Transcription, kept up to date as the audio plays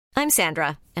I'm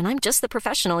Sandra, and I'm just the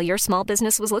professional your small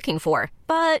business was looking for.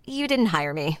 But you didn't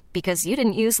hire me because you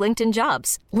didn't use LinkedIn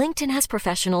Jobs. LinkedIn has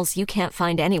professionals you can't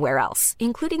find anywhere else,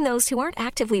 including those who aren't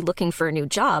actively looking for a new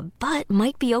job, but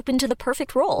might be open to the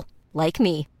perfect role, like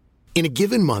me. In a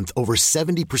given month, over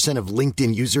 70% of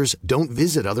LinkedIn users don't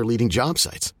visit other leading job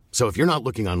sites. So if you're not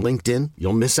looking on LinkedIn,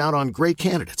 you'll miss out on great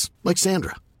candidates like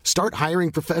Sandra. Start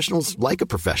hiring professionals like a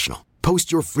professional.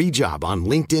 Post your free job on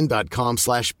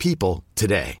linkedin.com/people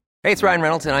today. Hey, it's Ryan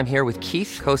Reynolds, and I'm here with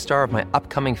Keith, co-star of my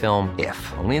upcoming film, If,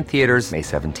 only in theaters May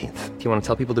 17th. Do you want to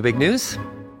tell people the big news?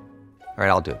 All right,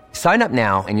 I'll do it. Sign up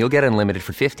now and you'll get unlimited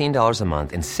for $15 a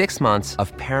month and 6 months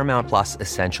of Paramount Plus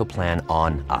Essential Plan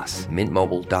on us.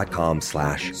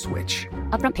 MintMobile.com/switch.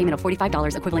 Upfront payment of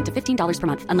 $45 equivalent to $15 per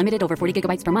month. Unlimited over 40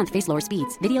 gigabytes per month. Face lower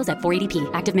speeds. Videos at 480p.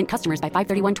 Active Mint customers by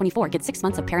 531.24 get 6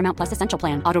 months of Paramount Plus Essential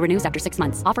Plan. Auto renews after 6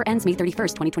 months. Offer ends May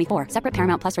 31st, 2024. Separate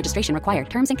Paramount Plus registration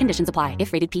required. Terms and conditions apply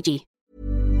if rated PG.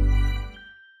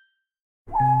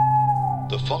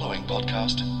 The following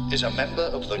podcast is a member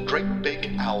of the Great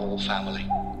Big Owl family.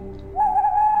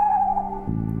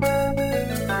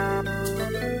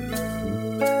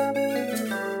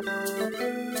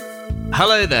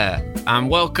 Hello there, and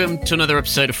welcome to another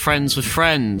episode of Friends with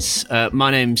Friends.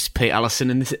 My name's Pete Allison,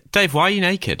 and Dave, why are you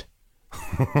naked?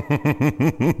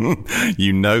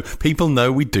 You know, people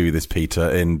know we do this, Peter,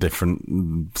 in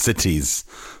different cities,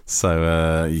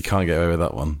 so you can't get away with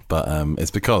that one. But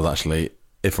it's because, actually,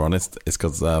 if we're honest, it's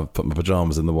because I put my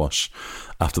pyjamas in the wash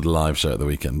after the live show at the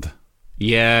weekend.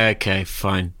 Yeah, okay,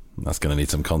 fine. That's going to need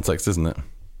some context, isn't it?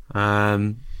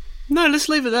 No, let's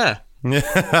leave it there.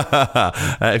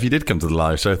 If you did come to the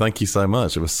live show, thank you so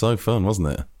much. It was so fun, wasn't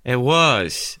it? It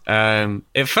was.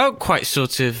 It felt quite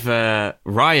sort of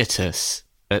riotous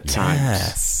at times.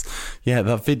 Yes. Yeah,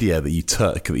 that video that you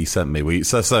took, that you sent me. We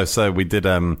did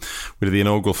the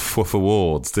inaugural FWF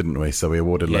Awards, didn't we? So we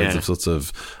awarded loads of sort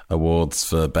of awards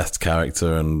for best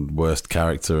character and worst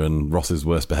character and Ross's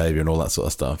worst behaviour and all that sort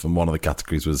of stuff. And one of the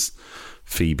categories was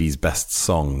Phoebe's best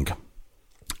song.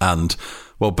 And,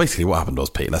 well, basically what happened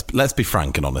was, Pete, let's be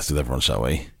frank and honest with everyone, shall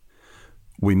we?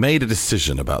 We made a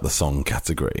decision about the song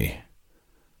category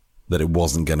that it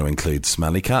wasn't going to include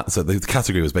Smelly Cat. So the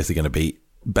category was basically going to be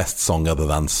best song other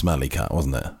than Smelly Cat,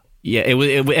 wasn't it? Yeah,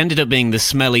 it ended up being the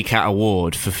Smelly Cat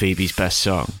Award for Phoebe's best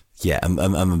song. Yeah, and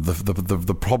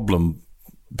the problem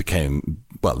became,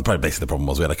 well, basically the problem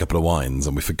was we had a couple of wines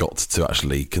and we forgot to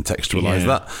actually contextualise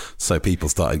that. So people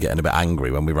started getting a bit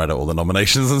angry when we read out all the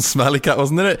nominations and Smelly Cat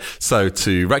wasn't in it. So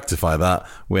to rectify that,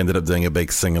 we ended up doing a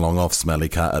big sing-along of Smelly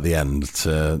Cat at the end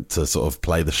to sort of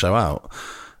play the show out.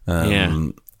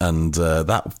 And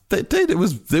it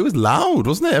was loud,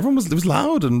 wasn't it? It was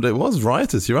loud and it was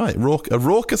riotous. You're right, a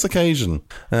raucous occasion.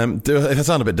 If I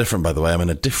sound a bit different, by the way, I'm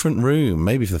in a different room,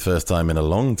 maybe for the first time in a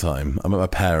long time. I'm at my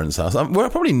parents' house.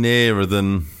 We're probably nearer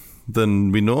than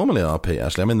we normally are, Pete.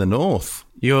 Actually, I'm in the north.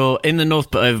 You're in the north,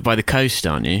 but over by the coast,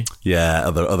 aren't you? Yeah,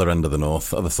 other end of the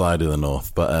north, other side of the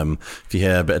north. But if you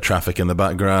hear a bit of traffic in the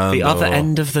background, the other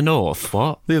end of the north,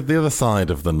 what? The other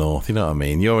side of the north. You know what I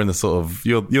mean? You're in the sort of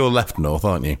you're left north,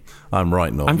 aren't you? I'm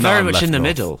right north. I'm very much in the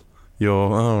middle. You're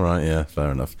right, yeah, fair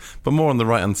enough. But more on the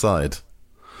right hand side.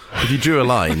 If you drew a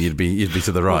line, you'd be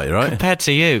to the right, right? Compared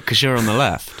to you, because you're on the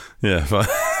left. Yeah, fine.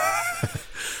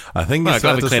 I think it's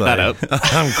fair to say that up.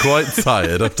 I'm quite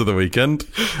tired after the weekend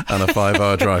and a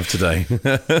 5-hour drive today.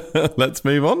 Let's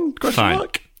move on. Question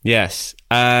mark? Yes.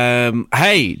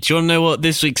 Hey, do you want to know what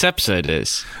this week's episode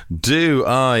is? Do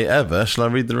I ever? Shall I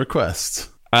read the request?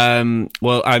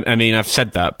 Well, I mean, I've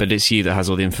said that, but it's you that has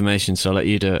all the information, so I'll let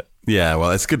you do it. Yeah,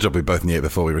 well, it's a good job we both knew it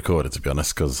before we recorded, to be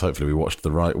honest, because hopefully we watched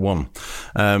the right one.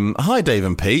 Hi, Dave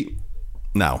and Pete.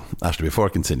 Now, actually, before I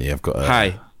continue, I've got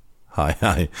a... Hi.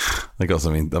 I got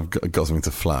something. I've got something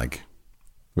to flag,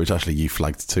 which actually you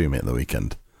flagged to me at the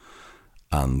weekend.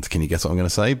 And can you guess what I'm going to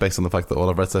say based on the fact that all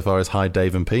I've read so far is hi,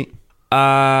 Dave and Pete?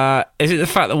 Is it the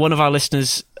fact that one of our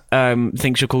listeners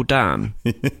thinks you're called Dan?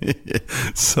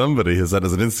 Somebody has sent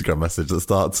us an Instagram message that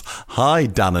starts, hi,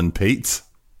 Dan and Pete.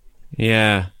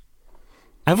 Yeah.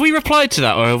 Have we replied to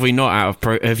that, or have we not?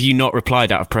 Have you not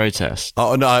replied out of protest?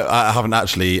 Oh no, I haven't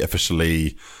actually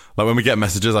officially. Like when we get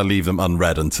messages, I leave them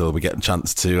unread until we get a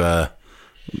chance to,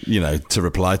 to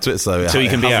reply to it. So you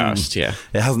can be asked, yeah.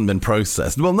 It hasn't been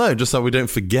processed. Well, no, just so we don't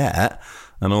forget.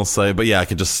 And also, but yeah, I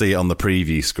can just see it on the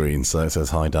preview screen. So it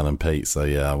says, hi, Dan and Pete. So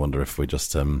yeah, I wonder if we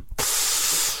just delete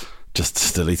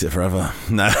it forever.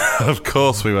 No, of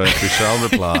course we won't. We shall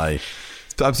reply.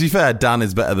 To be fair, Dan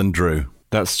is better than Drew.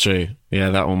 That's true. Yeah,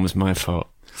 that one was my fault.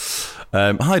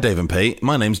 Hi, Dave and Pete.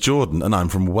 My name's Jordan, and I'm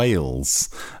from Wales.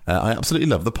 I absolutely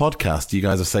love the podcast. You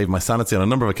guys have saved my sanity on a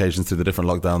number of occasions through the different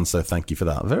lockdowns, so thank you for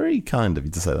that. Very kind of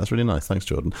you to say. That's really nice. Thanks,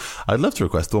 Jordan. I'd love to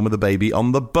request the one with the baby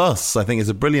on the bus. I think it's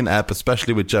a brilliant ep,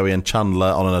 especially with Joey and Chandler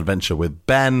on an adventure with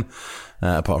Ben.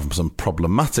 Apart from some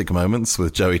problematic moments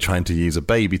with Joey trying to use a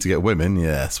baby to get women.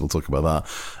 Yes, we'll talk about that.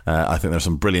 I think there are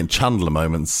some brilliant Chandler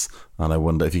moments, and I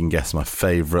wonder if you can guess my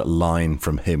favourite line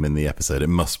from him in the episode. It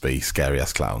must be Scary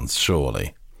Ass Clowns,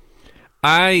 surely.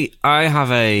 I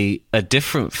have a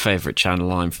different favourite Chandler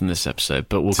line from this episode,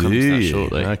 but we'll come to that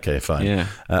shortly. Okay, fine. Yeah.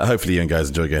 Hopefully you guys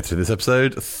enjoyed going through this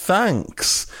episode.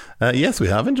 Thanks. Yes, we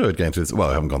have enjoyed going through this. Well,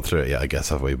 we haven't gone through it yet, I guess,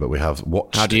 have we? But we have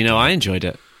watched it. How do you know I enjoyed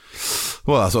it?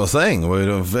 Well, that's what I was saying.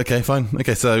 Okay, fine.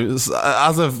 Okay, so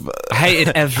as of... I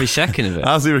hated every second of it.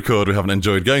 As we record, we haven't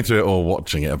enjoyed going through it or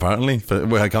watching it, apparently.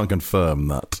 But I can't confirm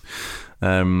that.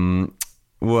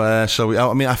 Where shall we...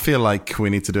 I mean, I feel like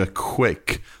we need to do a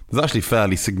quick... There's actually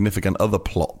fairly significant other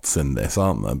plots in this,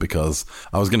 aren't there? Because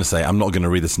I was going to say, I'm not going to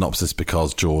read the synopsis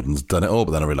because Jordan's done it all,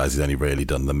 but then I realised he's only really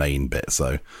done the main bit,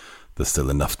 so... There's still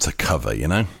enough to cover, you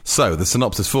know? So, the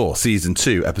synopsis for Season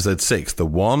 2, Episode 6, The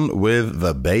One with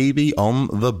the Baby on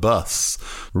the Bus.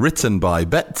 Written by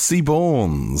Betsy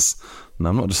Bournes. Now,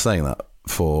 I'm not just saying that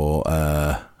for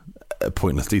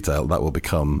pointless detail. That will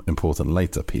become important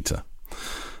later, Peter.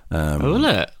 Will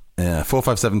it? Yeah,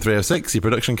 457306, your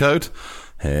production code.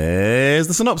 Here's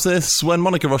the synopsis. When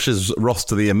Monica rushes Ross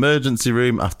to the emergency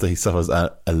room after he suffers an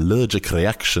allergic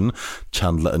reaction,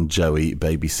 Chandler and Joey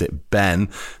babysit Ben.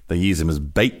 They use him as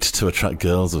bait to attract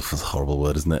girls. That's a horrible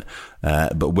word, isn't it?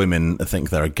 But women think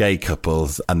they're a gay couple,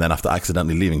 and then after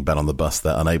accidentally leaving Ben on the bus,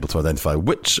 they're unable to identify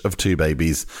which of two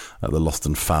babies the lost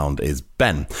and found is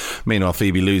Ben. Meanwhile,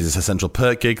 Phoebe loses her Central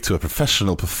Perk gig to a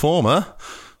professional performer,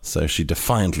 so she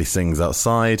defiantly sings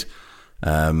outside.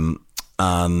 And...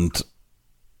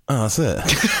 Oh, that's it.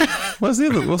 Where's the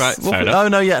other? Oh,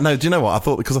 no, yeah. No, do you know what?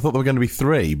 Because I thought there were going to be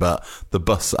three, but the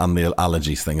bus and the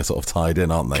allergies thing are sort of tied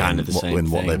in, aren't they? Kind of the same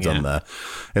in what thing, they've done there.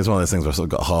 It's one of those things where I sort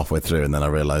of got halfway through and then I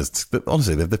realised that,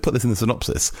 honestly, they've put this in the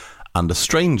synopsis, and a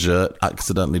stranger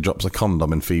accidentally drops a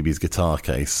condom in Phoebe's guitar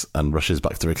case and rushes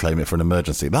back to reclaim it for an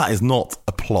emergency. That is not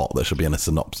a plot that should be in a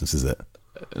synopsis, is it?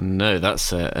 No,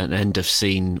 that's an end of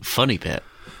scene funny bit.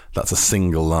 That's a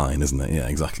single line, isn't it? Yeah,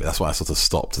 exactly. That's why I sort of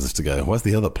stopped as if to go, where's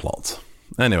the other plot?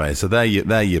 Anyway, so they're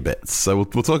your bits. So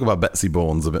we'll talk about Betsy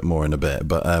Bournes a bit more in a bit,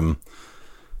 but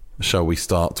shall we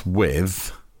start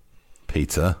with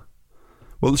Peter?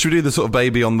 Well, should we do the sort of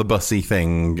baby on the bussy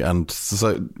thing? And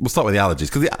so we'll start with the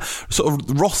allergies, because sort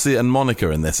of Rossi and Monica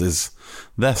in this is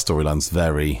their storyline's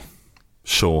very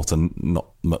short and not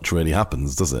much really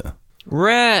happens, does it?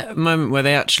 Rare moment where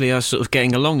they actually are sort of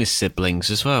getting along as siblings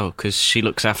as well, because she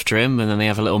looks after him and then they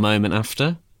have a little moment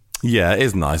after. Yeah, it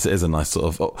is nice. It is a nice sort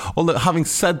of... Although, having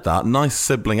said that, nice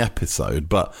sibling episode,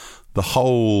 but the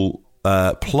whole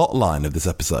plot line of this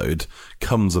episode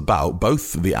comes about,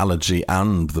 both the allergy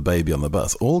and the baby on the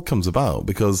bus, all comes about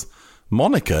because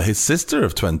Monica, his sister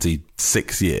of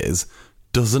 26 years,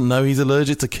 doesn't know he's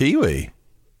allergic to kiwi.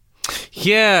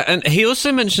 Yeah, and he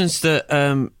also mentions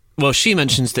that... Well, she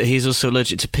mentions that he's also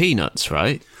allergic to peanuts,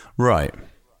 right? Right.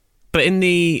 But in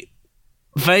the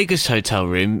Vegas hotel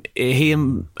room, he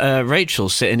and Rachel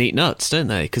sit and eat nuts, don't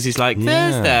they? Because he's like,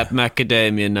 there's that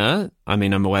macadamia nut. I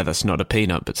mean, I'm aware that's not a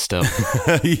peanut, but still.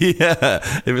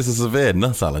 Yeah, if it's a severe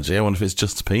nut allergy, I wonder if it's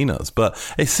just peanuts. But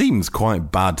it seems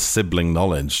quite bad sibling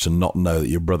knowledge to not know that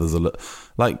your brother's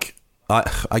like...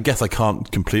 I guess I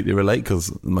can't completely relate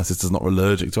because my sister's not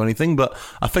allergic to anything, but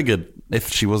I figured if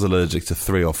she was allergic to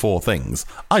 3 or 4 things,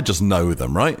 I just know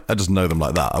them, right? I just know them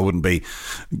like that. I wouldn't be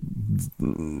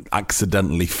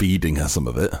accidentally feeding her some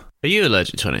of it. Are you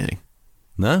allergic to anything?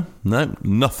 No,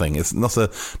 nothing. It's not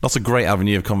a great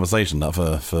avenue of conversation, that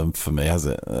for me, has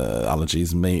it?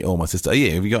 Allergies, me or my sister. Are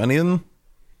you? Have you got any of them?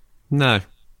 No.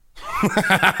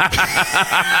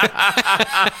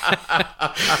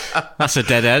 That's a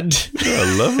dead end.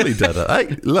 A lovely dead end.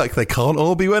 Hey, look, they can't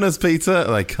all be winners, Peter.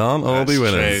 They can't all be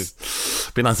winners.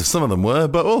 True. Be nice if some of them were,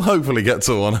 but we'll hopefully get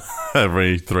to one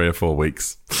every 3 or 4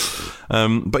 weeks.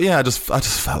 But yeah, I just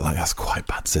felt like that's quite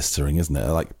bad sistering, isn't it?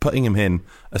 Like putting him in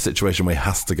a situation where he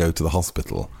has to go to the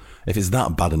hospital. If it's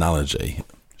that bad an allergy,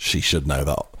 she should know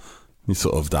that. He's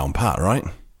sort of down pat, right?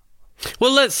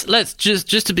 Well, let's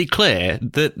just to be clear,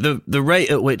 the rate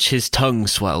at which his tongue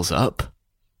swells up,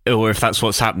 or if that's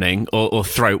what's happening, or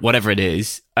throat, whatever it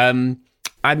is, I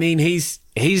mean, he's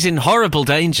in horrible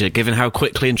danger given how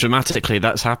quickly and dramatically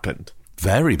that's happened.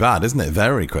 Very bad, isn't it?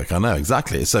 Very quick, I know,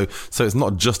 exactly. So it's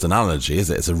not just an allergy,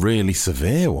 is it? It's a really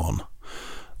severe one.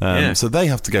 So they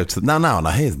have to go to... Now,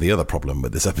 here's the other problem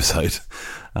with this episode.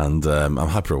 And I'm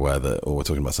hyper aware that all we're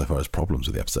talking about so far is problems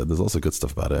with the episode. There's also good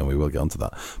stuff about it, and we will get onto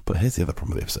that. But here's the other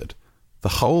problem with the episode. The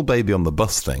whole baby on the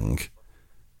bus thing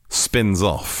spins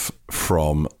off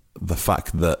from the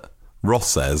fact that Ross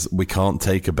says we can't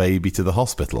take a baby to the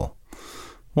hospital.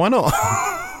 Why not?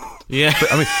 Yeah,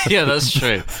 I mean, yeah, that's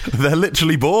true. They're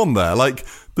literally born there. Like,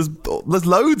 there's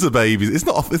loads of babies. It's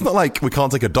not like we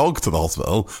can't take a dog to the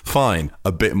hospital. Fine,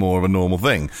 a bit more of a normal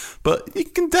thing. But you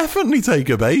can definitely take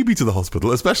a baby to the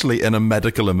hospital, especially in a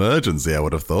medical emergency, I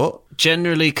would have thought.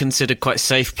 Generally considered quite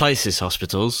safe places,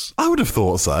 hospitals. I would have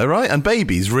thought so, right? And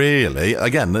babies, really,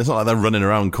 again, it's not like they're running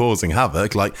around causing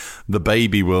havoc. Like, the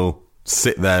baby will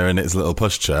sit there in its little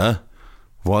pushchair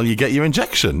while you get your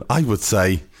injection. I would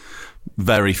say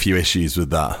very few issues with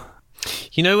that.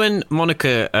 You know when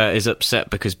Monica is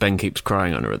upset because Ben keeps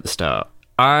crying on her at the start?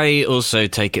 I also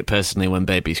take it personally when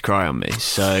babies cry on me,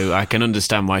 so I can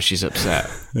understand why she's upset.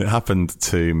 It happened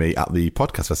to me at the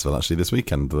podcast festival, actually, this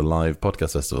weekend, the live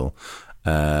podcast festival.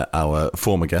 Our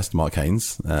former guest, Mark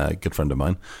Haynes, a good friend of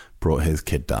mine, brought his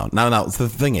kid down. Now, the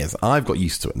thing is, I've got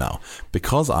used to it now.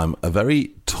 Because I'm a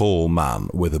very tall man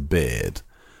with a beard,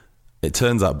 it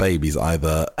turns out babies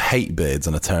either hate beards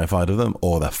and are terrified of them,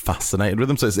 or they're fascinated with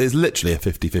them. So it's literally a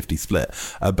 50-50 split.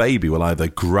 A baby will either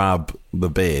grab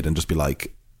the beard and just be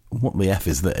like, what the F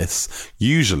is this?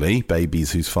 Usually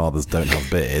babies whose fathers don't have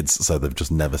beards, so they've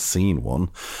just never seen one.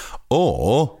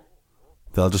 Or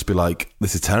they'll just be like,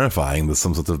 this is terrifying. There's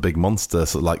some sort of big monster,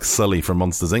 sort of like Sully from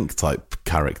Monsters, Inc. type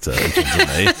character in front of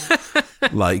me.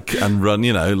 Like, and run,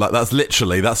 like that's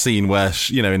literally that scene where,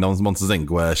 in Monsters, Inc.,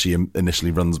 where she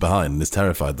initially runs behind and is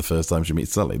terrified the first time she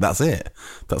meets Sully. That's it.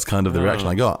 That's kind of the reaction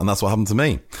I got. And that's what happened to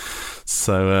me.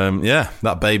 So,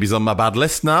 that baby's on my bad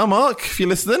list now, Mark, if you're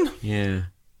listening. Yeah.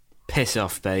 Piss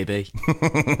off, baby.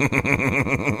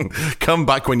 Come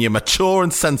back when you're mature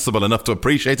and sensible enough to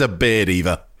appreciate a beard,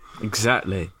 Eva.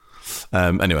 Exactly.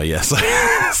 Anyway, yes.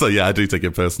 So yeah, I do take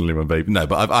it personally when baby. No,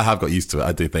 but I have got used to it.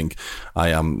 I do think I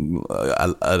am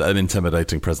an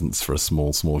intimidating presence for a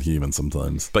small human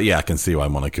sometimes. But yeah, I can see why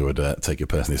Monica would take it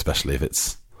personally, especially if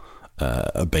it's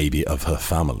a baby of her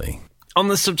family. On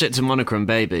the subject of Monica and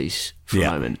babies for a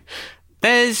moment,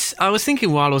 I was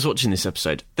thinking while I was watching this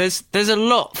episode, there's a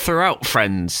lot throughout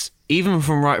Friends, even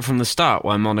from right from the start,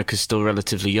 while Monica's still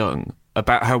relatively young,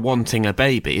 about her wanting a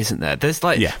baby, isn't there? There's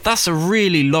that's a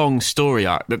really long story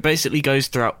arc that basically goes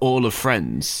throughout all of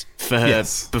Friends for her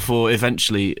before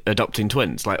eventually adopting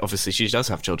twins. Like, obviously she does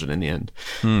have children in the end.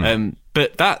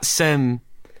 But that's, I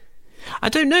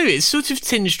don't know, it's sort of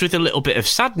tinged with a little bit of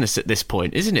sadness at this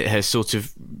point, isn't it? Her sort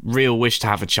of real wish to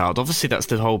have a child. Obviously that's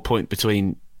the whole point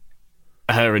between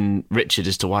her and Richard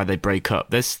as to why they break up.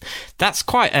 That's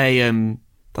quite a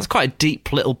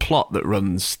deep little plot that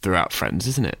runs throughout Friends,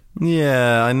 isn't it?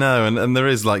 Yeah, I know. And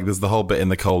there's the whole bit in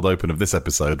the cold open of this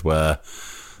episode where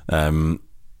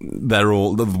they're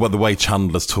all, the way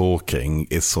Chandler's talking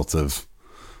is sort of,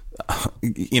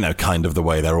 kind of the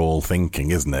way they're all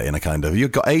thinking, isn't it? In a kind of,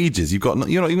 you've got ages, but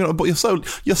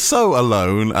you're so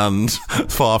alone and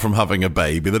far from having a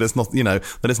baby that it's not,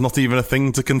 that it's not even a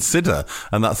thing to consider.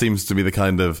 And that seems to be the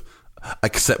kind of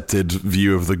accepted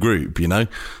view of the group, and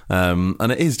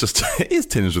it is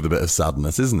tinged with a bit of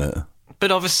sadness, isn't it?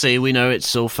 But obviously we know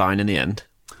it's all fine in the end.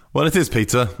 Well, it is,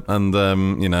 Peter, and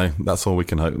that's all we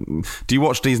can hope. Do you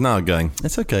watch these now going,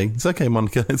 it's okay,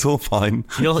 Monica, it's all fine,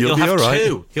 you'll be have all right.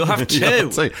 Two. You'll have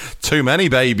two. Too many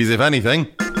babies, if anything.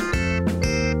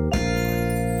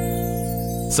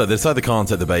 So they decide they can't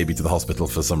take the baby to the hospital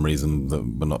for some reason that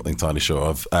we're not entirely sure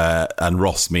of. And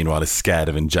Ross, meanwhile, is scared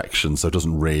of injections, so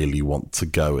doesn't really want to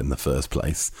go in the first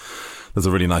place. There's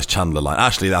a really nice Chandler line.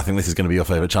 Actually, I think this is going to be your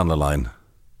favourite Chandler line.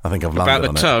 I think I've landed on it.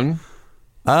 About the tongue?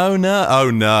 Oh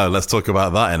no, let's talk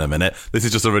about that in a minute. This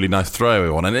is just a really nice throwaway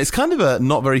one, and it's kind of a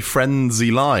not very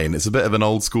Friendsy line. It's a bit of an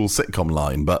old school sitcom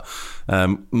line, but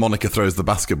Monica throws the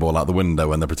basketball out the window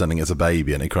when they're pretending it's a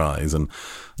baby and he cries, and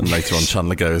later on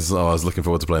Chandler goes, I was looking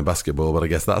forward to playing basketball, but I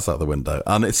guess that's out the window.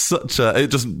 And it's such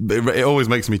it always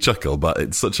makes me chuckle, but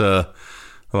it's such a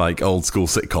old school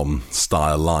sitcom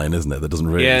style line, isn't it? That doesn't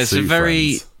really it's a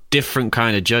very Friends. Different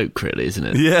kind of joke, really, isn't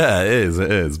it? Yeah, it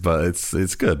is, but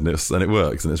it's good and it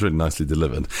works and it's really nicely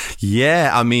delivered. Yeah,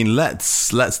 I mean, let's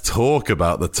talk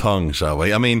about the tongue, shall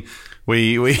we? I mean,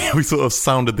 we sort of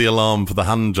sounded the alarm for the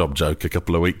hand job joke a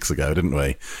couple of weeks ago, didn't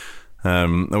we?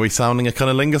 Are we sounding a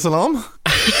cunnilingus alarm?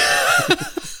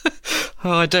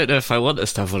 Oh, I don't know if I want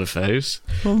us to have one of those.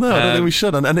 Well, no, I don't think we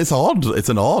should. And it's odd.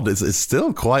 It's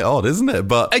still quite odd, isn't it?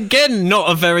 But again,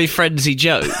 not a very Friendsy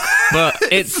joke. But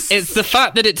it's the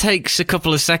fact that it takes a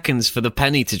couple of seconds for the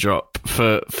penny to drop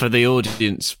for the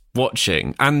audience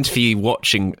watching and for you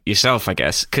watching yourself, I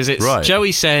guess. Because it's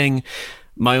Joey saying,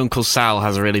 my Uncle Sal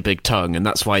has a really big tongue, and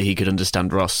that's why he could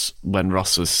understand Ross when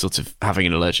Ross was sort of having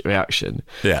an allergic reaction.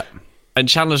 Yeah. And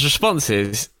Chandler's response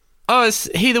is, oh, is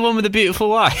he the one with the beautiful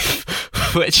wife?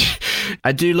 Which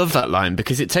I do love that line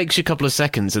because it takes you a couple of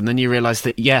seconds and then you realise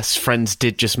that, yes, Friends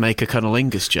did just make a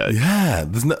cunnilingus joke. Yeah.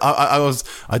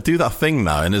 I do that thing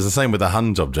now, and it's the same with the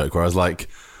hand job joke where I was like,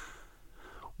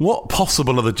 what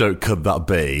possible other joke could that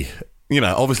be? You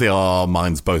know, obviously our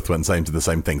minds both went to the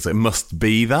same thing, so it must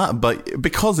be that. But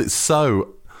because it's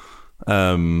so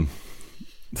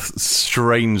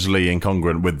strangely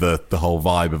incongruent with the whole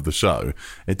vibe of the show,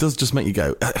 it does just make you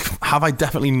go, have I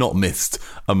definitely not missed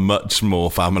a much more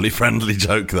family-friendly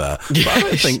joke there? But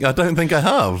I don't think I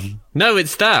have. No,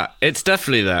 it's that. It's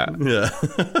definitely that. Yeah.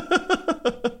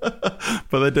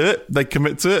 But they do it, they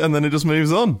commit to it, and then it just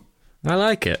moves on. I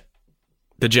like it.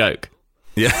 The joke.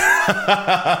 Yeah.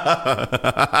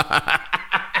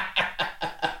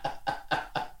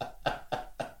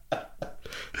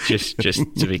 Just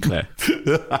to be clear.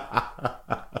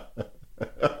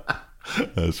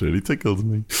 That's really tickled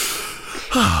me.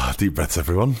 Deep breaths,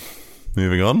 everyone.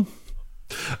 Moving on.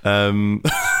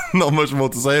 Not much more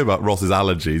to say about Ross's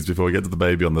allergies before we get to the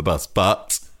baby on the bus,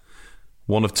 but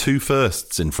one of two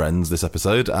firsts in Friends this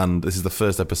episode, and this is the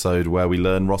first episode where we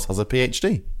learn Ross has a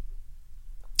PhD.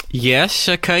 Yes,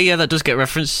 okay, yeah, that does get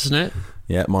referenced, doesn't it?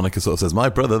 Yeah, Monica sort of says, my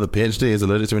brother, the PhD, is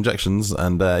allergic to injections,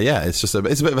 and it's just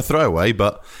it's a bit of a throwaway,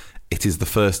 but it is the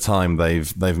first time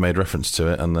they've made reference to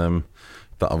it, and that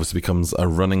obviously becomes a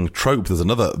running trope. There's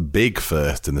another big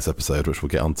first in this episode, which we'll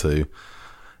get onto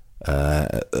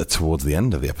towards the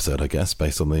end of the episode, I guess,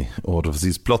 based on the order of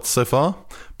these plots so far.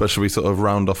 But should we sort of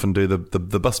round off and do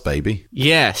the bus baby?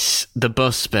 Yes, the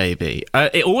bus baby.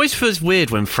 It always feels weird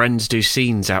when Friends do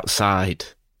scenes outside.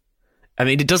 I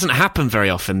mean, it doesn't happen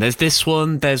very often. There's this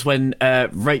one. There's when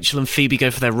Rachel and Phoebe go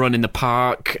for their run in the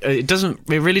park. It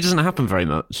really doesn't happen very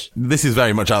much. This is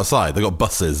very much outside. They've got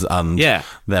buses and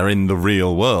they're in the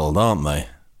real world, aren't they?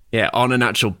 Yeah, on an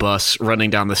actual bus, running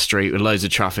down the street with loads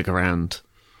of traffic around.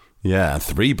 Yeah,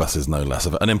 3 buses, no less.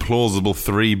 An implausible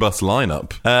 3-bus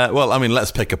lineup. Well, I mean,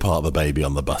 let's pick apart the baby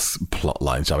on the bus plot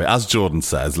line, shall we? As Jordan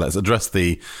says, let's address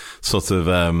the sort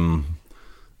of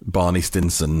Barney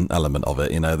Stinson element of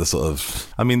it, you know, the sort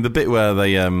of, I mean, the bit where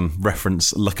they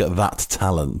reference "look at that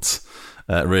talent"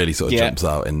 really sort of jumps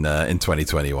out in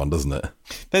 2021, doesn't it?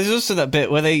 There's also that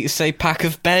bit where they say "pack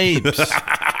of babes."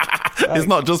 It's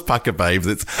not just pack of babes,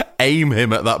 it's aim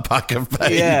him at that pack of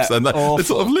babes. Yeah, and they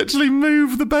sort of literally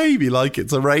move the baby like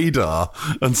it's a radar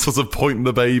and sort of point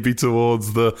the baby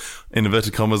towards the, in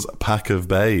inverted commas, pack of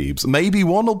babes. Maybe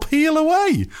one will peel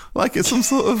away like it's some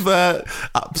sort of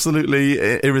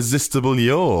absolutely irresistible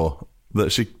lure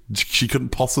that she couldn't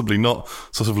possibly not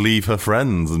sort of leave her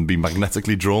friends and be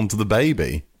magnetically drawn to the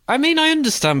baby. I mean, I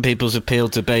understand people's appeal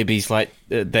to babies, like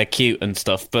they're cute and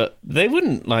stuff, but they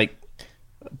wouldn't, like,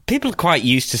 people are quite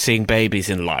used to seeing babies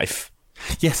in life.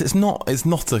 Yes, it's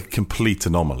not a complete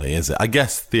anomaly, is it? I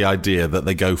guess the idea that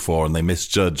they go for and they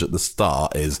misjudge at the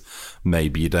start is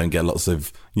maybe you don't get lots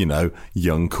of, you know,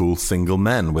 young, cool single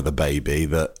men with a baby,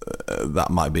 that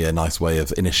might be a nice way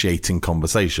of initiating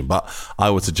conversation. But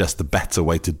I would suggest the better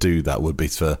way to do that would be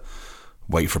to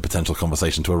wait for a potential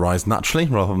conversation to arise naturally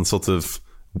rather than sort of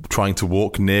trying to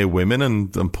walk near women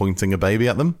and pointing a baby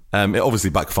at them. It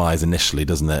obviously backfires initially,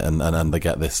 doesn't it? And they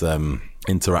get this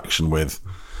interaction with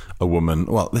a woman.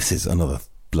 Well, this is another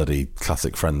bloody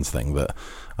classic Friends thing that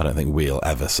I don't think we'll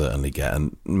ever certainly get,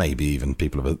 and maybe even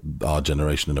people of our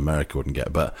generation in America wouldn't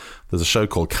get. But there's a show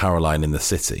called Caroline in the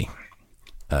City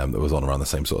that was on around the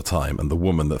same sort of time, and the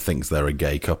woman that thinks they're a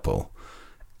gay couple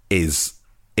is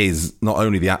not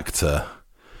only the actor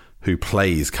who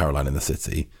plays Caroline in the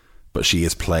City, but she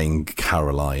is playing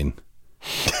Caroline,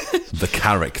 the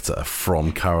character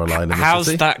from Caroline in the City.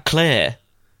 How's that clear?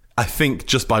 I think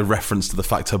just by reference to the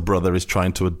fact her brother is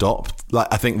trying to adopt. Like,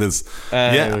 I think there's...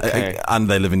 okay. And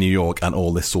they live in New York and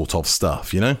all this sort of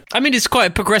stuff, you know? I mean, it's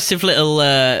quite a progressive little...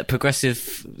 this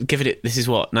is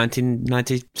what,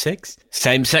 1996?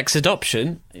 Same-sex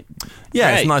adoption.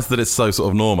 Yeah, Great. It's nice that it's so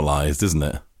sort of normalised, isn't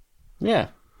it? Yeah.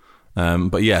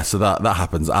 But yeah, so that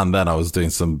happens, and then I was doing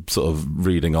some sort of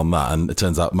reading on that, and it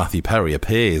turns out Matthew Perry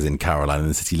appears in Caroline in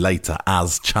the City later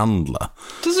as Chandler.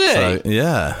 Does it? So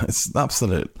yeah, it's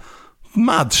absolute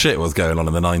mad shit was going on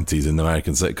in the 90s in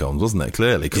American sitcoms, wasn't it?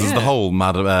 Clearly, because there's the whole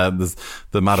Mad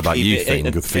About You thing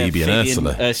with Phoebe and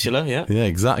Ursula. Ursula, yeah. Yeah,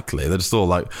 exactly. They're just all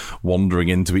like wandering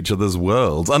into each other's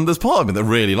worlds. And there's part of me that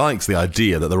really likes the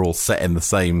idea that they're all set in the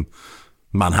same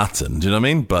Manhattan. Do you know what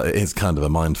I mean? But it is kind of a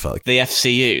mindfuck. The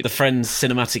FCU, the Friends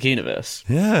Cinematic Universe.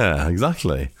 Yeah,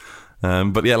 exactly.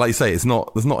 But yeah, like you say, there's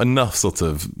not enough sort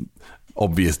of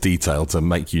obvious detail to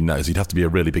make you know. So you'd have to be a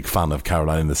really big fan of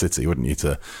Caroline in the City, wouldn't you,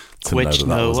 to which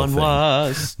know that no one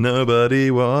was.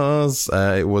 Nobody was.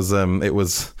 It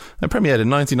premiered in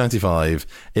 1995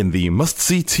 in the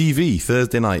must-see TV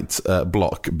Thursday night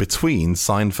block between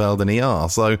Seinfeld and ER.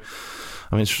 So,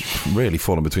 I mean, it's really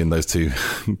fallen between those two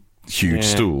huge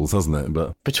stools, hasn't it?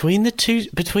 But between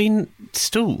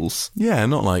stools? Yeah,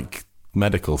 not like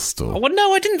medical stool. Oh, well,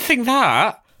 no, I didn't think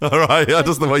that. All right, I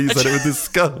just know why you said it with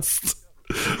disgust.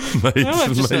 No,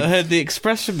 I've just not heard the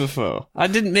expression before. I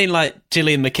didn't mean like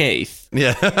Gillian McKeith.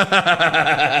 Yeah.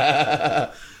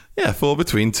 Yeah, fall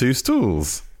between two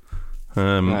stools.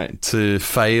 Right. To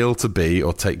fail to be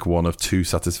or take one of two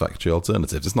satisfactory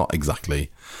alternatives. It's not exactly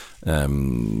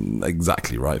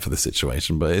right for the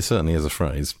situation, but it certainly is a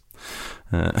phrase.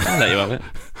 I'll let you have it.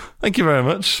 Thank you very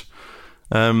much.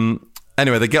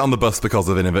 Anyway, they get on the bus because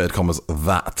of, in inverted commas,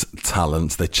 that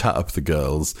talent. They chat up the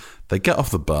girls. They get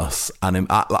off the bus, and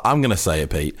I'm going to say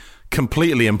it, Pete,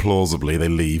 completely implausibly, they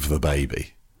leave the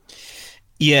baby.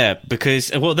 Yeah, because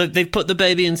they've put the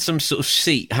baby in some sort of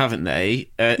seat, haven't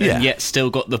they? And yet still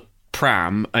got the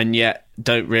pram, and yet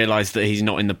don't realise that he's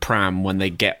not in the pram when they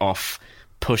get off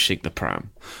pushing the pram.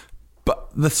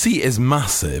 But the seat is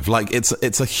massive. Like,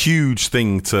 it's a huge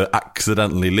thing to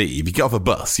accidentally leave. You get off a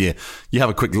bus, you have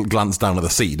a quick glance down at the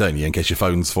seat, don't you, in case your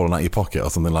phone's fallen out of your pocket or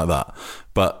something like that.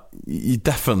 But you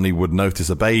definitely would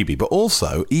notice a baby. But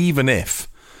also, even if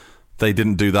they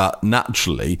didn't do that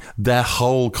naturally, their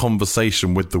whole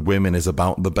conversation with the women is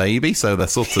about the baby. So they're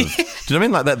sort of, do you know what I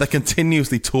mean? Like, they're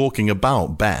continuously talking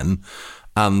about Ben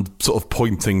and sort of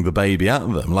pointing the baby at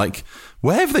them. Like,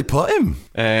 where have they put him?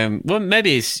 Well,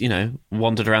 maybe he's,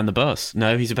 wandered around the bus.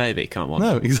 No, he's a baby. Can't wander.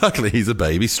 No, exactly. He's a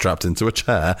baby strapped into a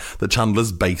chair that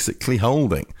Chandler's basically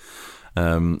holding.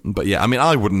 But yeah, I mean,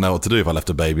 I wouldn't know what to do if I left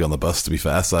a baby on the bus, to be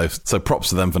fair. So props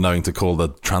to them for knowing to call the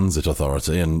transit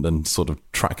authority and sort of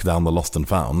track down the lost and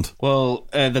found. Well,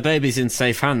 the baby's in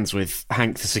safe hands with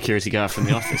Hank, the security guard from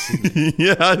the office.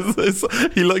 Yeah,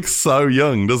 he looks so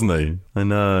young, doesn't he? I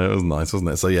know, it was nice,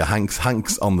 wasn't it? So yeah,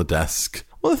 Hank's on the desk.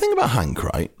 Well, the thing about Hank,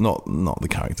 right? Not the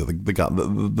character, the guy,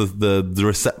 the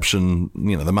reception,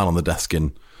 the man on the desk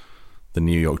in the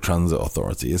New York Transit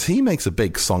Authority, is he makes a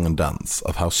big song and dance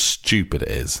of how stupid it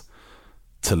is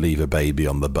to leave a baby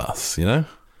on the bus,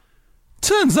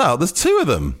 Turns out there's two of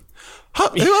them.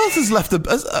 Who else has left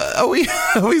are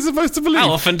we supposed to believe?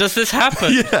 How often does this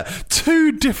happen? Yeah,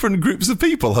 two different groups of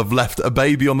people have left a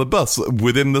baby on the bus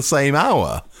within the same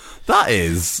hour. That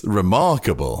is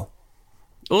remarkable.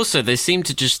 Also, they seem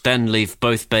to just then leave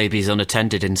both babies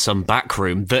unattended in some back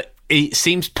room that it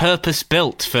seems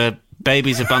purpose-built for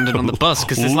babies abandoned on the bus,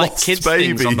 because there's like kids'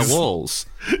 things on the walls.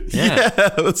 Yeah,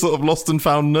 the sort of lost and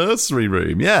found nursery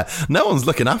room. Yeah, no one's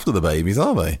looking after the babies,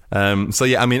 are they? So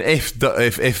yeah, I mean, if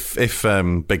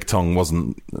Big Tongue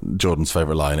wasn't Jordan's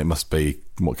favourite line, it must be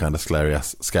what kind of scary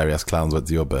ass clowns went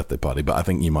to your birthday party. But I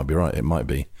think you might be right. It might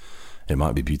be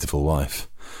Beautiful Wife.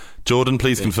 Jordan,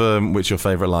 please confirm which your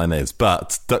favourite line is.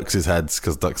 But Ducks' Heads,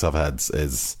 because Ducks Have Heads,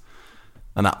 is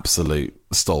an absolute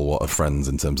stalwart of Friends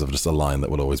in terms of just a line that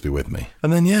will always be with me.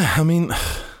 And then, yeah, I mean,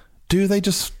 do they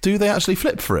actually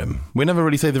flip for him? We never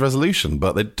really say the resolution,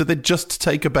 but do they just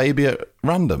take a baby at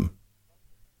random?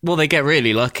 Well, they get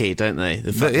really lucky, don't they?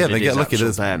 They get lucky.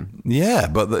 Yeah,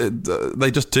 but they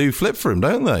just do flip for him,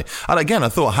 don't they? And again, I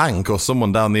thought Hank or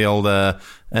someone down the old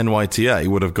NYTA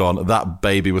would have gone, that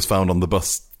baby was found on the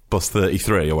bus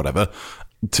 33 or whatever,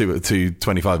 to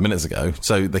 25 minutes ago,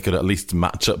 so they could at least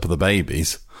match up the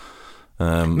babies.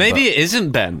 Maybe it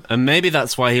isn't Ben, and maybe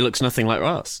that's why he looks nothing like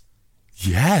Ross.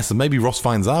 Yes, and maybe Ross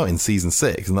finds out in season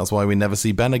 6, and that's why we never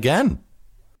see Ben again.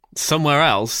 Somewhere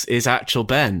else is actual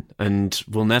Ben, and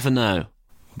we'll never know.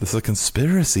 This is a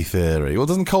conspiracy theory. Well,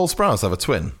 doesn't Cole Sprouse have a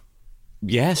twin?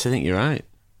 Yes, I think you're right.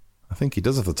 I think he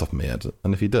does off the top of my head,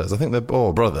 and if he does, I think they're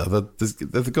brother.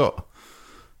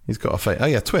 He's got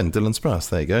a twin, Dylan Sprouse.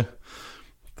 There you go.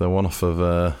 The one off of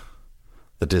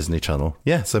the Disney Channel.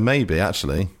 Yeah, so maybe,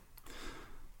 actually,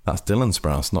 that's Dylan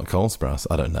Sprouse, not Cole Sprouse.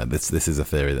 I don't know. This is a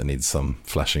theory that needs some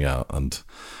fleshing out, and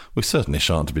we certainly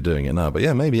shan't be doing it now. But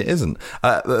yeah, maybe it isn't.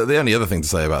 The only other thing to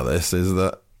say about this is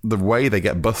that the way they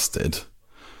get busted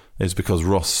is because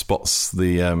Ross spots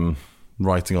the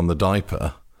writing on the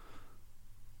diaper,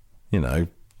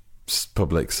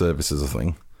 public services a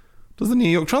thing, does the New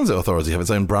York Transit Authority have its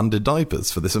own branded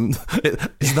diapers for this?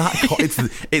 It's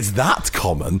that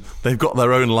common. They've got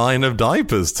their own line of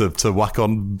diapers to whack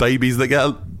on babies that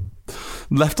get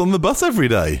left on the bus every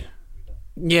day.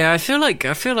 Yeah, I feel like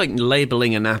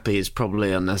labelling a nappy is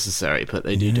probably unnecessary, but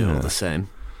they do all the same.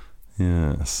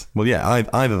 Yes. Well, yeah,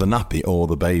 either the nappy or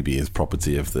the baby is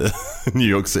property of the New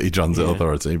York City Transit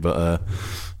Authority, but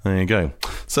there you go.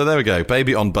 So there we go.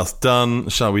 Baby on bus done.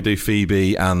 Shall we do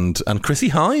Phoebe and Chrissy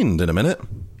Hind in a minute?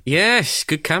 Yes,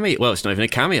 good cameo. Well, it's not even a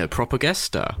cameo, proper guest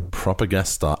star. Proper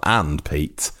guest star. And,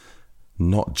 Pete,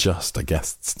 not just a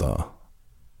guest star.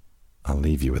 I'll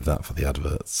leave you with that for the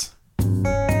adverts.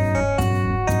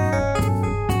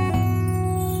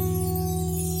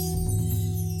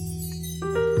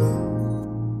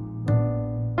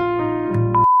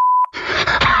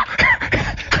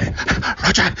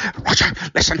 Roger,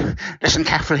 listen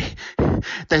carefully.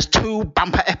 There's 2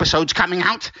 bumper episodes coming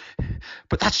out,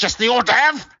 but that's just the hors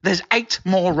d'oeuvre. There's 8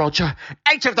 more, Roger.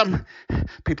 8 of them.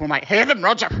 People might hear them,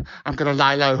 Roger. I'm going to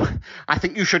lie low. I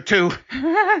think you should too.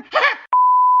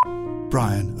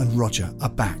 Brian and Roger are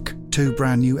back. 2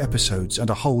 brand new episodes and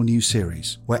a whole new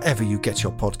series, wherever you get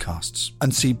your podcasts.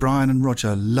 And see Brian and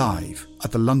Roger live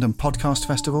at the London Podcast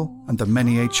Festival and the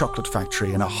Menier Chocolate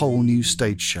Factory in a whole new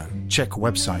stage show. Check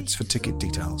websites for ticket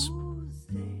details.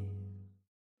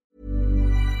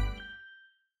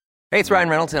 Hey, it's Ryan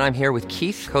Reynolds, and I'm here with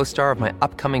Keith, co-star of my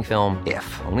upcoming film,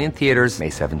 If, only in theaters May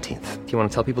 17th. Do you want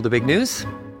to tell people the big news?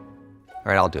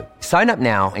 All right, I'll do it. Sign up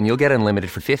now and you'll get unlimited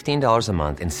for $15 a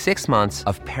month and 6 months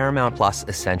of Paramount Plus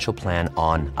Essential Plan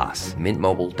on us.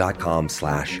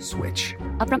 MintMobile.com/switch.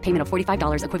 Upfront payment of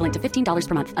 $45 equivalent to $15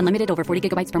 per month. Unlimited over 40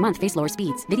 gigabytes per month. Face lower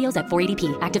speeds. Videos at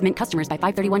 480p. Active Mint customers by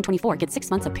 531.24 get 6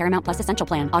 months of Paramount Plus Essential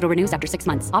Plan. Auto renews after 6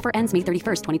 months. Offer ends May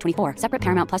 31st, 2024. Separate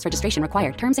Paramount Plus registration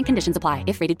required. Terms and conditions apply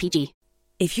if rated PG.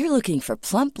 If you're looking for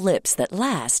plump lips that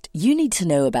last, you need to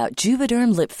know about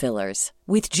Juvederm lip fillers.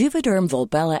 With Juvederm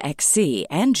Volbella XC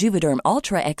and Juvederm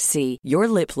Ultra XC, your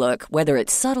lip look, whether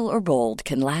it's subtle or bold,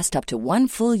 can last up to 1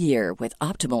 full year with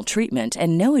optimal treatment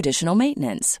and no additional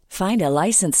maintenance. Find a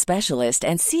licensed specialist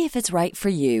and see if it's right for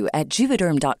you at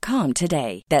Juvederm.com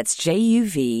today. That's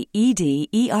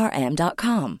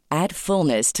JUVEDERM.com. Add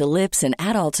fullness to lips in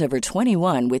adults over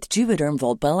 21 with Juvederm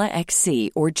Volbella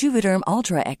XC or Juvederm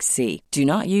Ultra XC. Do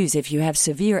not use if you have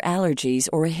severe allergies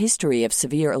or a history of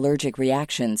severe allergic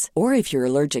reactions, or if you're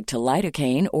allergic to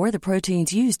lidocaine or the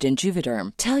proteins used in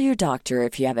Juvederm. Tell your doctor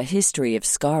if you have a history of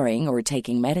scarring or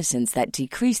taking medicines that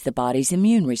decrease the body's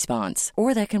immune response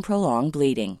or that can prolong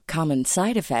bleeding. Common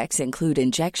side effects include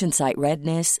injection site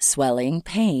redness, swelling,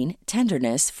 pain,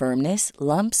 tenderness, firmness,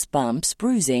 lumps, bumps,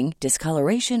 bruising,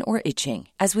 discoloration, or itching.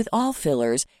 As with all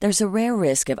fillers, there's a rare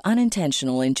risk of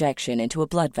unintentional injection into a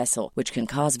blood vessel, which can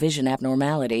cause vision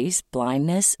abnormalities,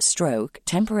 blindness, stroke,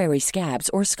 temporary scabs,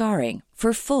 or scarring.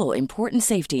 For full, important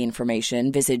safety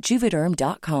information, visit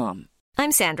Juvederm.com.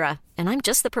 I'm Sandra, and I'm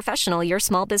just the professional your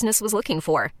small business was looking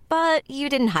for. But you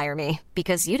didn't hire me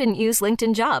because you didn't use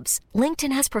LinkedIn Jobs.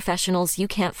 LinkedIn has professionals you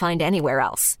can't find anywhere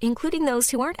else, including those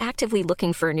who aren't actively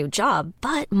looking for a new job,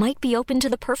 but might be open to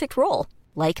the perfect role,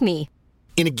 like me.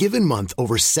 In a given month,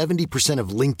 over 70% of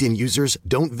LinkedIn users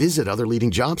don't visit other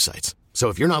leading job sites. So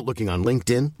if you're not looking on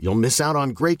LinkedIn, you'll miss out on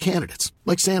great candidates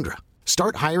like Sandra.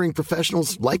 Start hiring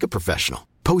professionals like a professional.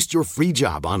 Post your free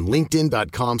job on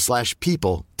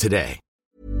linkedin.com/people today.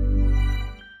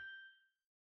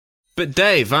 But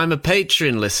Dave, I'm a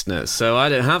Patreon listener, so I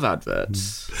don't have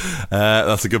adverts.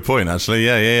 That's a good point, actually.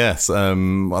 Yes.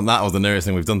 And that was the nearest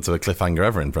thing we've done to a cliffhanger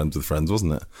ever in Friends with Friends,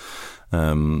 wasn't it?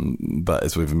 But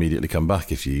as we've immediately come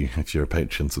back if you're a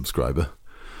Patreon subscriber.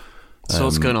 So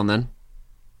what's going on then?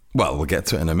 Well, we'll get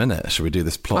to it in a minute. Shall we do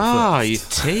this plot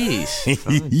first? You tease.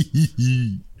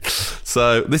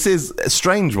 So this is a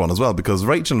strange one as well, because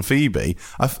Rachel and Phoebe,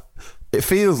 it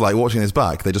feels like watching this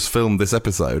back, they just filmed this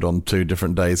episode on 2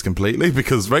 different days completely,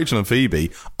 because Rachel and Phoebe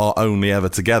are only ever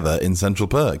together in Central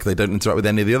Perk. They don't interact with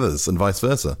any of the others and vice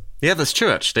versa. Yeah, that's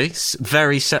true, actually.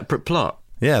 Very separate plot.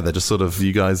 Yeah, they're just sort of,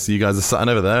 you guys are sitting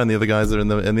over there and the other guys are in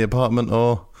the apartment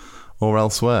or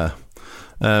elsewhere.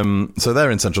 So they're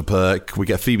in Central Perk. We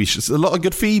get Phoebe. A lot of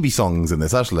good Phoebe songs in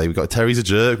this, actually. We've got Terry's a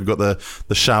Jerk. We've got the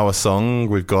shower song.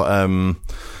 We've got a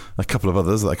couple of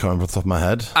others that I can't remember off the top of my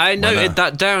head. I noted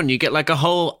that down. You get like a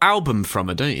whole album from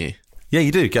her, don't you? Yeah,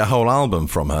 you do get a whole album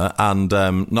from her. And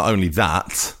not only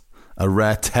that, a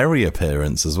rare Terry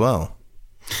appearance as well.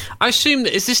 I assume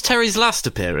is this Terry's last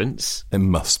appearance? It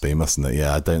must be, mustn't it?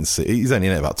 Yeah, I don't see. He's only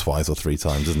in it about 2 or 3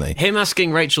 times, isn't he? Him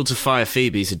asking Rachel to fire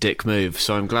Phoebe's a dick move,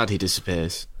 so I'm glad he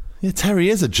disappears. Yeah, Terry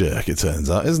is a jerk, it turns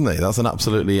out, isn't he? That's an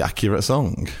absolutely accurate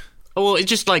song. Well, it's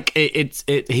just like he's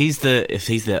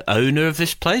the owner of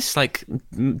this place. Like,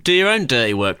 do your own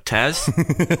dirty work, Taz.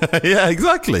 Yeah,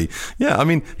 exactly. Yeah, I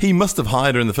mean, he must have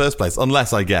hired her in the first place,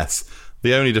 unless, I guess,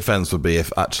 the only defence would be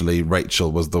if actually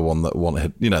Rachel was the one that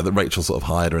wanted, that Rachel sort of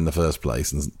hired her in the first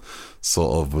place and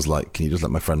sort of was like, can you just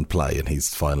let my friend play? And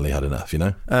he's finally had enough,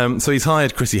 So he's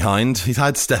hired Chrissie Hynde. He's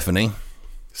hired Stephanie.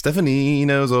 Stephanie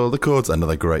knows all the chords.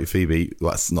 Another great Phoebe.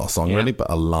 Well, that's not a song really, but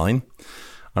a line.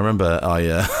 I remember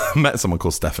I met someone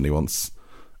called Stephanie once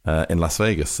in Las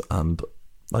Vegas, and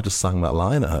I just sang that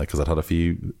line at her because I'd had a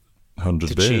few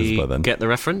hundred beers by then. Get the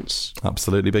reference?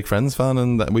 Absolutely big Friends fan,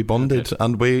 and we bonded,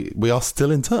 and we are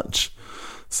still in touch.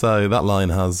 So that line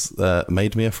has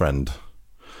made me a friend.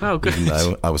 Oh, good. Even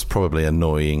though I was probably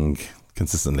annoying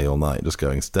consistently all night, just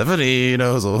going, Stephanie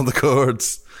knows all the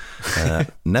chords.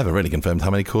 Never really confirmed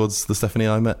how many chords the Stephanie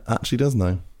I met actually does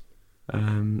know.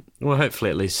 Well,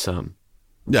 hopefully at least some.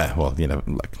 Yeah, well,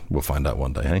 we'll find out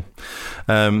one day, hey?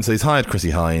 So he's hired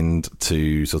Chrissie Hynde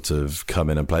to sort of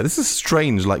come in and play. This is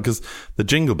strange, because the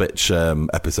Jingle Bitch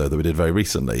episode that we did very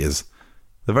recently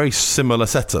they're very similar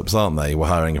setups, aren't they? We're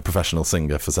hiring a professional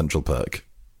singer for Central Perk.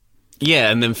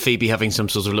 Yeah, and then Phoebe having some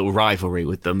sort of little rivalry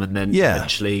with them and then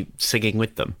eventually singing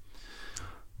with them.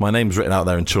 My name's written out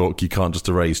there in chalk, you can't just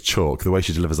erase chalk. The way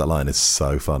she delivers that line is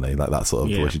so funny, like that sort of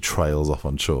the way she trails off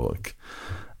on chalk.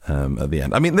 At the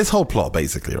end. I mean, this whole plot,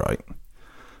 basically, right,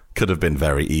 could have been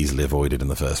very easily avoided in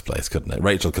the first place, couldn't it?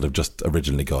 Rachel could have just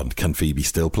originally gone, can Phoebe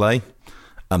still play?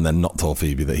 And then not told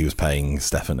Phoebe that he was paying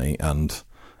Stephanie, and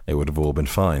it would have all been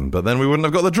fine. But then we wouldn't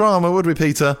have got the drama, would we,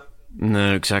 Peter?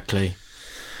 No, exactly.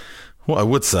 What I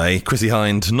would say, Chrissie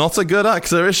Hynde, not a good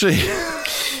actor, is she?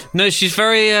 No, she's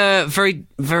very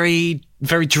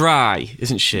dry,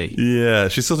 isn't she? Yeah,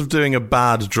 she's sort of doing a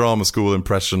bad drama school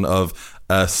impression of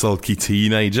a sulky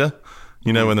teenager.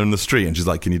 When they're in the street and she's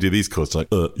like, can you do these chords? Like,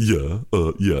 yeah.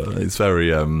 It's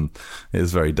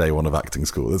very day one of acting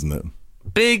school, isn't it?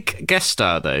 Big guest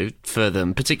star, though, for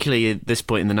them, particularly at this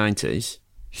point in the 90s.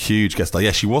 Huge guest star.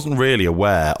 Yeah, she wasn't really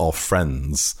aware of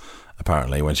Friends,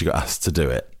 apparently, when she got asked to do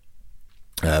it.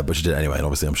 But she did it anyway, and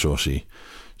obviously I'm sure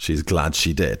she's glad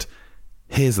she did.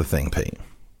 Here's the thing, Pete.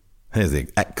 Here's the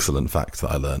excellent fact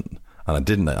that I learned. And I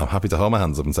didn't know. I'm happy to hold my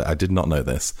hands up and say I did not know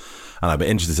this. And I'd be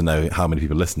interested to know how many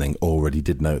people listening already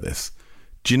did know this.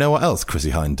 Do you know what else Chrissie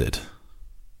Hynde did?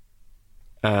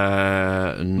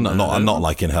 No. Not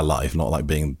like in her life, not like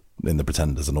being in The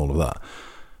Pretenders and all of that.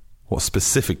 What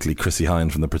specifically Chrissie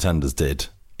Hynde from The Pretenders did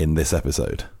in this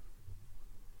episode?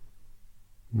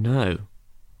 No.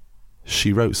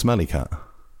 She wrote Smelly Cat.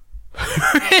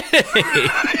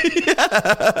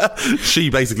 Yeah. She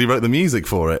basically wrote the music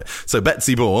for it. So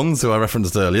Betsy Bournes, who I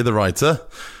referenced earlier, the writer,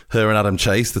 her and Adam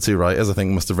Chase, the two writers, I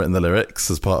think must have written the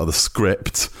lyrics as part of the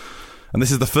script. And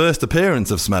this is the first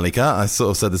appearance of Smelly Cat. I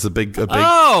sort of said this is a big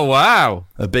oh wow,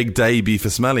 a big debut for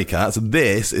Smelly Cat. So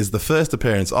this is the first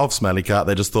appearance of Smelly Cat.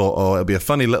 They just thought, it'll be a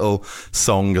funny little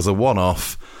song as a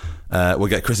one-off. We'll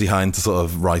get Chrissie Hynde to sort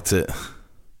of write it,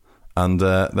 and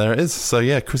there it is. So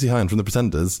yeah, Chrissie Hynde from The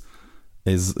Pretenders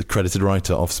is a credited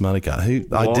writer of Smelly Cat, who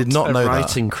I did not know that. What a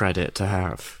writing credit to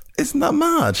have. Isn't that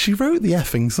mad? She wrote the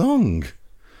effing song.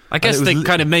 I guess they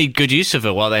kind of made good use of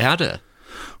her while they had her.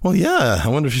 Well, yeah. I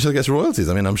wonder if she still gets royalties.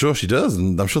 I mean, I'm sure she does,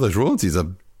 and I'm sure those royalties are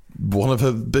one of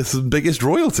her biggest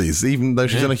royalties, even though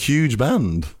she's in a huge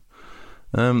band.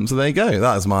 So there you go.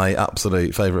 That is my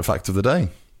absolute favourite fact of the day.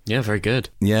 Yeah, very good.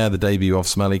 Yeah, the debut of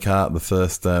Smelly Cat, the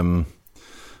first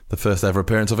ever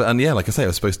appearance of it. And yeah, like I say, it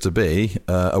was supposed to be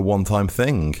a one-time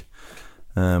thing.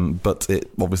 But it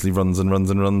obviously runs and runs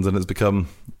and runs, and it's become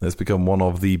one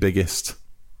of the biggest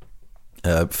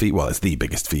it's the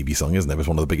biggest Phoebe song, isn't it? It's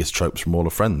one of the biggest tropes from all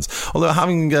of Friends. Although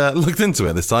having looked into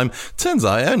it this time, turns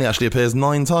out it only actually appears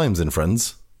 9 times in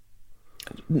Friends.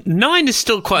 9 is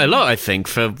still quite a lot, I think,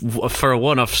 for a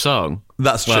one-off song.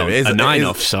 That's true. It is a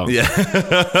 9-off song. Yeah,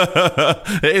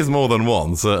 it is more than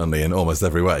one, certainly, in almost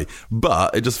every way.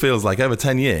 But it just feels like over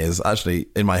 10 years, actually,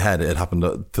 in my head, it had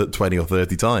happened 20 or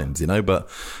 30 times, but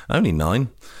only 9.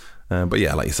 But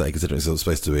yeah, like you say, considering it's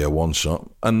supposed to be a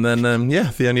one-shot. And then,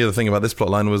 the only other thing about this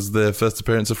plotline was the first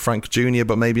appearance of Frank Jr.,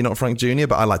 but maybe not Frank Jr.,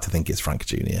 but I like to think it's Frank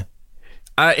Jr.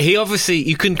 He obviously,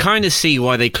 you can kind of see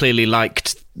why they clearly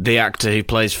liked the actor who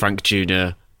plays Frank Jr.,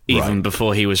 even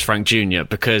before he was Frank Jr.,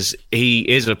 because he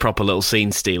is a proper little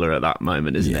scene stealer at that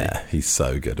moment, isn't he? Yeah, he's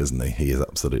so good, isn't he? He is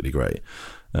absolutely great.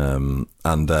 I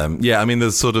mean,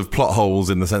 there's sort of plot holes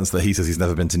in the sense that he says he's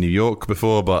never been to New York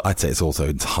before, but I'd say it's also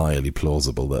entirely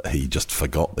plausible that he just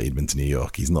forgot that he'd been to New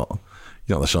York. He's not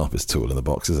the sharpest tool in the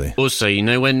box, is he? Also,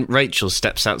 when Rachel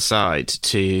steps outside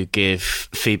to give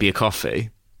Phoebe a coffee,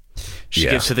 She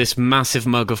gives her this massive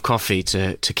mug of coffee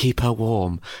to keep her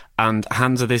warm, and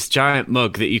hands her this giant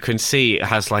mug that you can see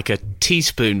has like a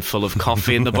teaspoonful of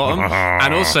coffee in the bottom.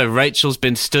 And also, Rachel's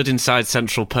been stood inside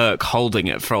Central Perk holding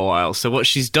it for a while. So what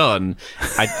she's done,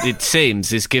 it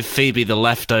seems, is give Phoebe the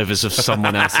leftovers of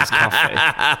someone else's coffee.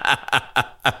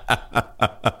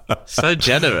 So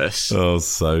generous. Oh,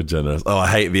 so generous. Oh, I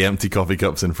hate the empty coffee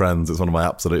cups in Friends. It's one of my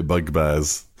absolute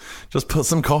bugbears. Just put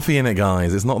some coffee in it,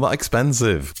 guys. It's not that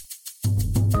expensive.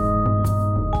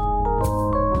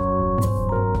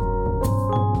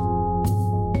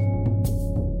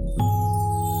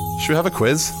 Should we have a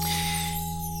quiz?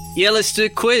 Yeah, let's do a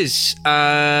quiz.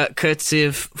 Courtesy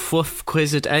of Fluff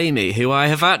Quizzed Amy, who I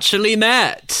have actually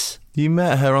met. You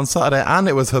met her on Saturday, and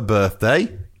it was her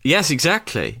birthday. Yes,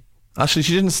 exactly. Actually,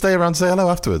 she didn't stay around to say hello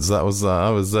afterwards. That was I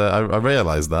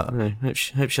realised that. I hope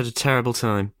she had a terrible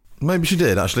time. Maybe she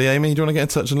did, actually. Amy, do you want to get in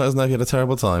touch and let us know if you had a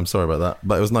terrible time? Sorry about that.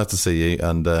 But it was nice to see you,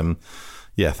 and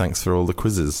yeah, thanks for all the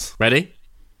quizzes. Ready?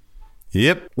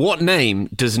 Yep. What name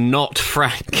does not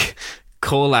Frank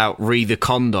call out Ree the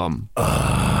condom?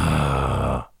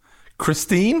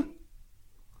 Christine?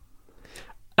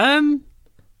 Well,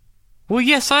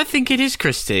 yes, I think it is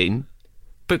Christine.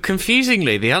 But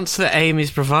confusingly, the answer that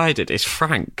Amy's provided is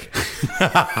Frank.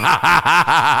 that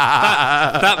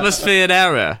must be an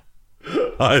error.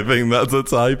 I think that's a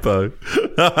typo.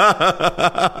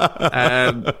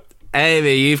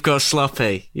 Amy, you've got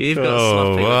sloppy. You've got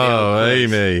sloppy. Wow,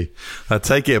 Amy. I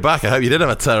take it back. I hope you did have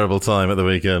a terrible time at the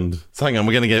weekend. So hang on,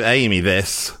 we're going to give Amy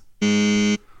this.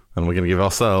 And we're going to give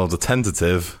ourselves a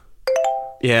tentative.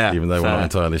 Yeah. Even though we're not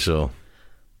entirely sure.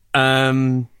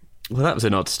 Well, that was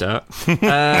an odd start.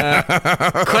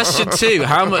 Question 2.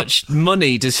 How much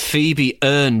money does Phoebe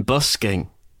earn busking?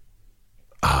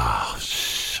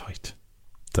 Shite.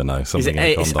 Don't know. Something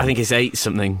I think it's 8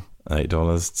 something.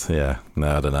 $8? Yeah.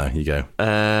 No, I don't know. You go.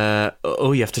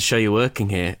 You have to show you're working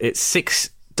here. It's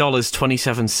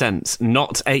 $6.27,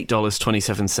 not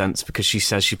 $8.27, because she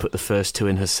says she put the first 2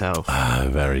 in herself. Oh,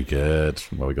 very good.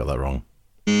 Well, we got that wrong.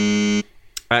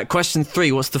 Question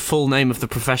 3. What's the full name of the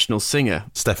professional singer?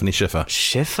 Stephanie Schiffer.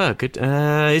 Schiffer, good.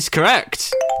 Is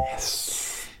correct.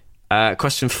 Yes.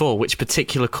 Question 4. Which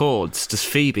particular chords does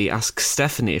Phoebe ask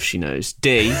Stephanie if she knows?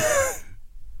 D.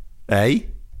 A.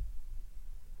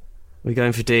 We're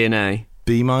going for D and A.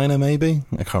 B minor, maybe?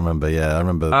 I can't remember. Yeah, I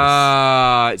remember.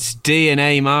 It's D and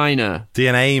A minor. D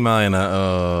and A minor.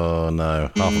 Oh, no.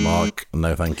 Half a mark.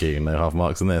 No, thank you. No half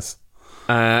marks in this.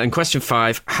 And question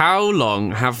 5. How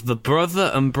long have the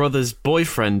brother and brother's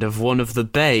boyfriend of one of the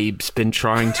babes been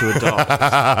trying to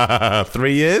adopt?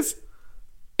 3 years?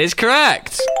 Is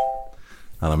correct.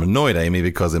 And I'm annoyed, Amy,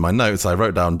 because in my notes I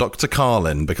wrote down Dr.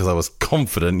 Carlin because I was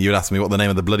confident you'd ask me what the name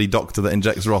of the bloody doctor that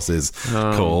injects Ross is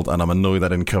called, and I'm annoyed that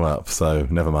didn't come up, so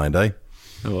never mind, eh?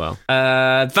 Oh, well.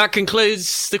 That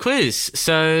concludes the quiz.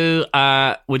 So,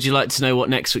 would you like to know what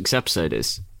next week's episode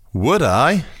is? Would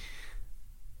I?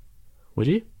 Would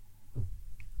you?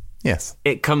 Yes.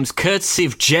 It comes courtesy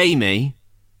of Jamie,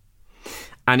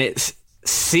 and it's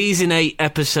Season 8,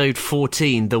 Episode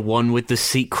 14, the one with the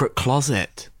secret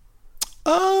closet.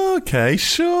 Okay,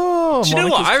 sure. Do you know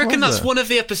Monica's what? I reckon closet. that's one of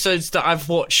the episodes that I've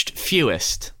watched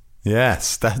fewest.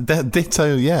 Yes, that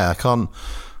ditto, yeah. I can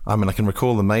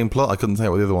recall the main plot. I couldn't tell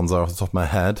you what the other ones are off the top of my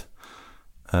head.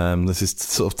 This is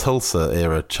sort of Tulsa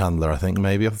era Chandler, I think,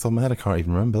 maybe off the top of my head. I can't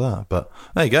even remember that. But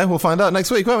there you go. We'll find out next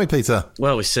week, won't we, Peter?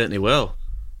 Well, we certainly will.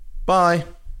 Bye.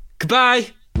 Goodbye.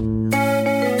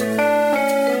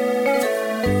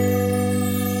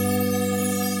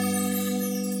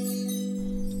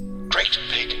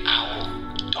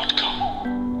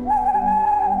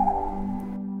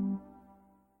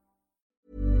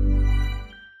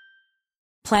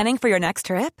 Planning for your next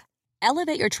trip?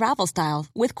 Elevate your travel style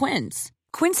with Quince.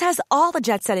 Quince has all the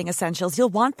jet-setting essentials you'll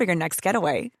want for your next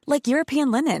getaway, like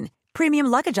European linen, premium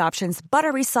luggage options,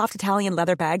 buttery soft Italian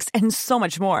leather bags, and so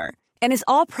much more. And is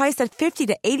all priced at 50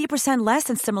 to 80% less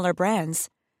than similar brands.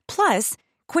 Plus,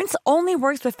 Quince only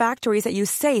works with factories that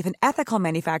use safe and ethical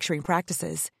manufacturing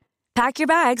practices. Pack your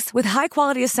bags with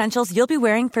high-quality essentials you'll be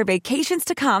wearing for vacations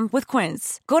to come with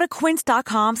Quince. Go to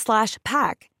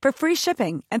quince.com/pack for free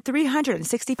shipping and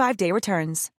 365-day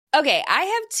returns. Okay, I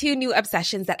have 2 new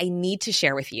obsessions that I need to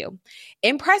share with you.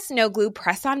 Impress No Glue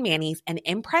Press-On Manis and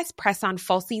Impress Press-On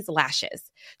Falsies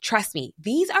Lashes. Trust me,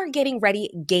 these are getting ready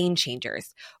game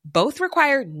changers. Both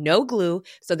require no glue,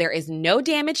 so there is no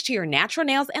damage to your natural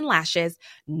nails and lashes,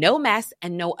 no mess,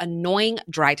 and no annoying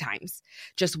dry times.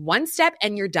 Just one step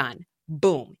and you're done.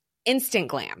 Boom. Instant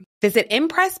glam. Visit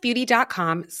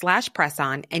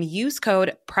impressbeauty.com/presson and use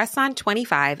code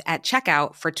PRESSON25 at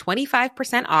checkout for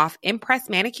 25% off Impress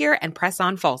Manicure and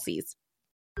Press-On Falsies.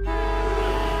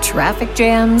 Traffic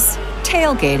jams,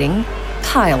 tailgating,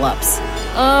 pile-ups.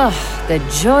 Ugh, the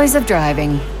joys of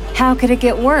driving. How could it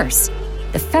get worse?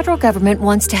 The federal government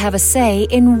wants to have a say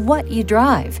in what you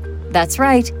drive. That's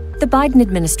right. The Biden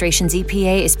administration's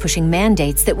EPA is pushing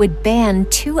mandates that would ban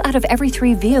 2 out of every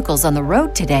 3 vehicles on the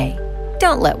road today.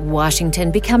 Don't let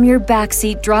Washington become your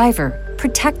backseat driver.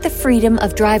 Protect the freedom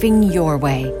of driving your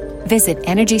way. Visit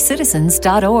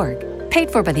EnergyCitizens.org. Paid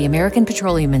for by the American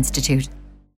Petroleum Institute.